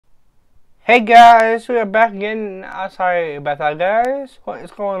Hey guys, we are back again. Sorry about that, guys. What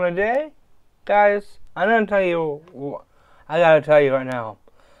is going on today? Guys, I gotta tell you right now.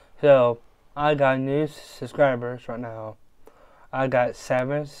 So, I got new subscribers right now. I got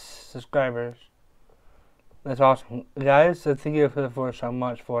 7 subscribers. That's awesome. Guys, so thank you for so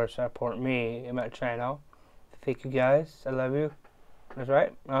much for supporting me in my channel. Thank you guys. I love you. That's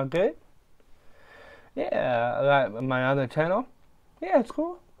right. All good? Yeah, I got my other channel. Yeah, it's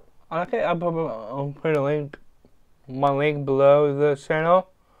cool. Okay, I'll put my link below the channel.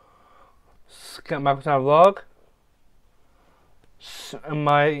 Microsoft Vlog.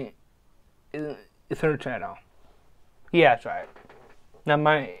 My third channel. Yeah, that's right. Not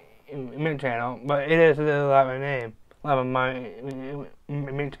my main channel, but it is like my name. Like my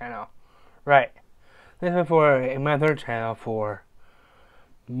main channel. Right. This is for my third channel for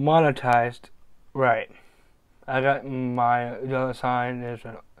monetized. Right. I got my dollar sign is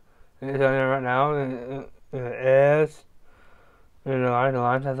on there right now. It is. And the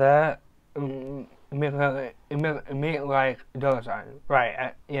lines of that. It make like dollar sign.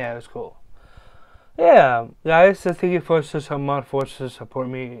 Right. Yeah, it was cool. Yeah, guys, so thank you for so much for support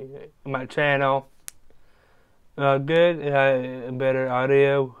me in my channel. Good. Better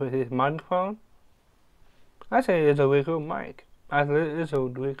audio with his microphone. I say it's a really cool mic. I think it's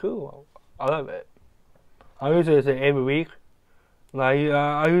really cool. I love it. I use it every week. Like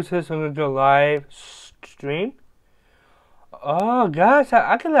I use this on the live stream. Oh, guys,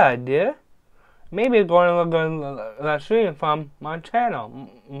 I got an idea. Maybe going to live stream from my channel.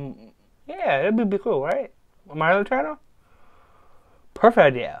 Yeah, that'd be cool, right? My other channel. Perfect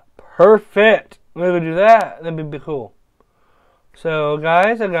idea. Perfect. We're gonna do that. That'd be cool. So,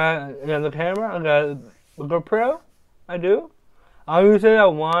 guys, I got another camera. I got a GoPro. I do. I'll use it. I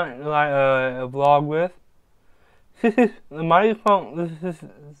want like a vlog with. This is the microphone.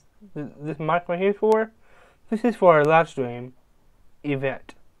 This microphone here for. This is for a live stream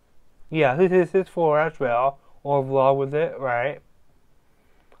event. Yeah, this is for as well, or vlog with it, right?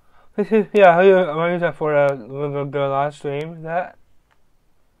 This is I'm gonna use that for a live stream. That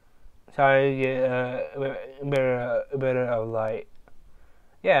so I get better of light.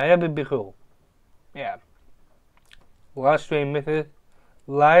 Yeah, that would be cool. Yeah, live stream with it.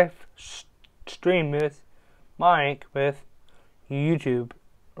 Live stream with Mike with YouTube,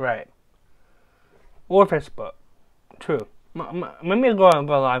 right? Or Facebook. True. Maybe go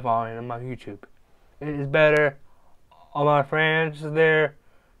live on my YouTube. It's better. All my friends there,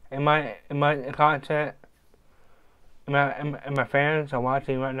 and my content, and my fans are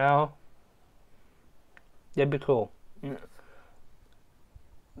watching right now. That'd be cool.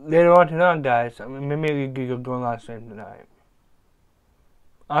 Later on tonight, guys. Maybe we could go live stream tonight.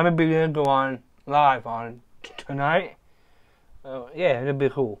 I'm gonna go on live on tonight. Yeah, that'd be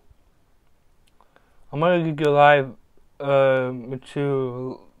cool. I'm gonna go live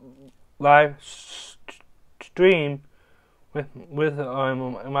to live stream with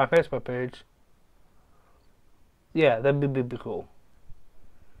my Facebook page. Yeah, that'd be cool.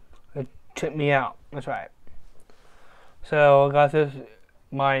 Check me out. That's right. So I got this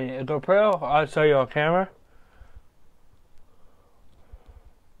my GoPro. I'll show you on camera.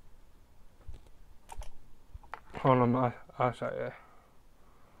 Hold on, I'll show you.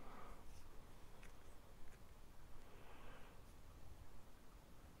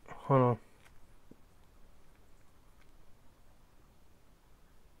 Hold on.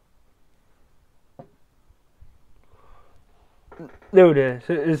 There it is.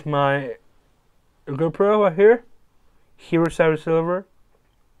 It is my GoPro right here. Hero 7 Silver.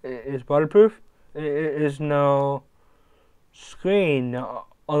 It is waterproof. It is no screen on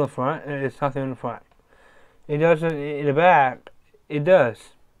the front. It's nothing on the front. It doesn't in the back. It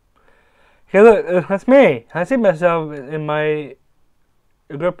does. Hey, look, that's me. I see myself in my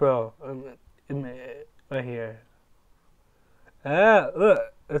GoPro right here.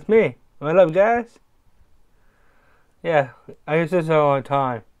 Look, that's me. What up, guys? Yeah, I use this all the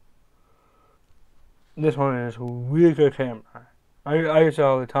time. This one is a really good camera. I use it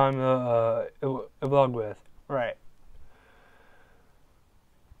all the time to vlog with. Right.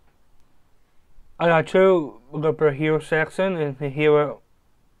 I got 2 GoPro Hero 6 and the Hero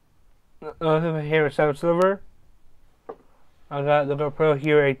 7 Silver. I got the GoPro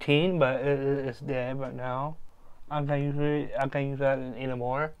Hero 18, but it's dead right now. I can't use that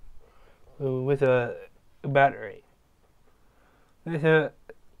anymore with a battery. This is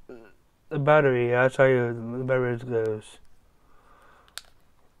a battery. I'll show you the battery goes.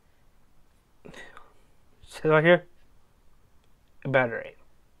 See right here? A battery.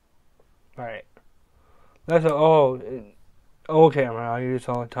 Alright. That's an old camera I use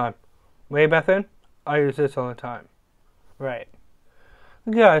all the time. way back then, I use this all the time. Right.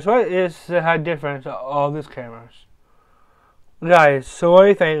 Guys, what is the difference of all these cameras? Guys, so what do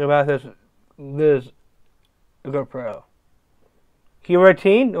you think about this GoPro? Hero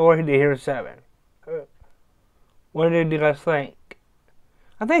 18 or the Hero 7? What did you guys think?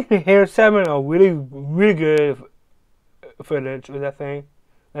 I think the Hero 7 are really good footage with that thing.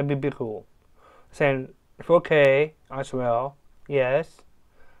 That'd be cool. Saying 4K as well, yes,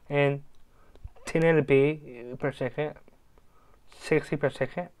 and 1080p per second, 60 per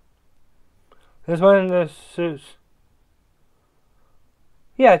second. This one is,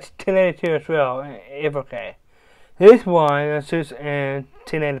 yeah, it's 1082 as well, if okay. This one is just in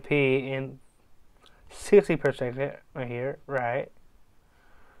 1080p and 60 per second right here, right?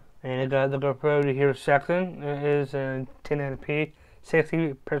 And it got the GoPro to Hero section is in 1080p,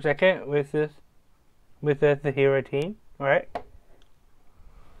 60 per second with this, with the Hero 18, right?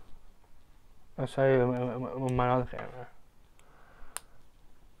 I'll show you my other camera.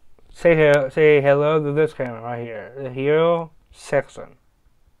 Say hello to this camera right here, the Hero section,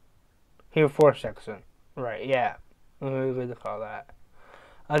 Hero 4 section, right? Yeah, what do you call that?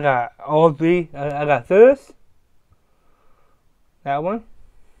 I got all three. I got this, that one,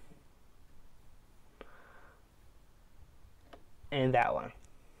 and that one.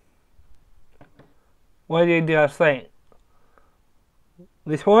 What do you guys think?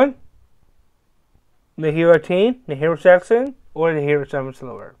 This one, the Hero 18, the Hero section, or the Hero 7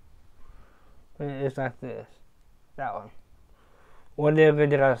 Silver? It's like this. That one. What do you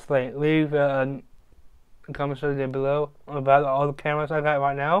guys think? Leave a comment section below about all the cameras I got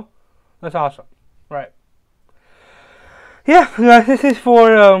right now. That's awesome. Right. Yeah, guys, this is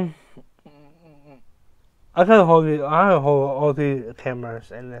for I gotta hold all the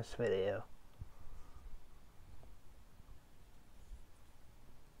cameras in this video.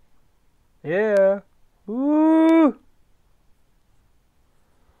 Yeah. Woo.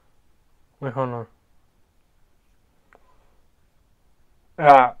 Wait, hold on.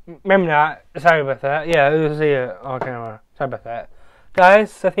 Maybe not. Sorry about that. Yeah, it was on camera. Sorry about that.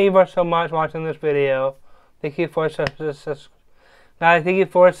 Guys, thank you so much for watching this video. Thank you for guys. Thank you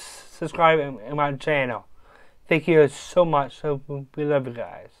for subscribing to my channel. Thank you so much. So we love you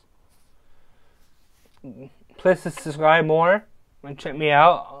guys. Please subscribe more and check me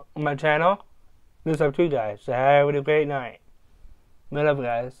out on my channel. This is up to you guys. So have a great night. We love you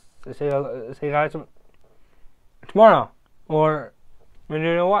guys. See you guys tomorrow, or when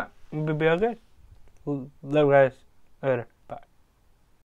you know what, it'll be all good. Love you guys. Later.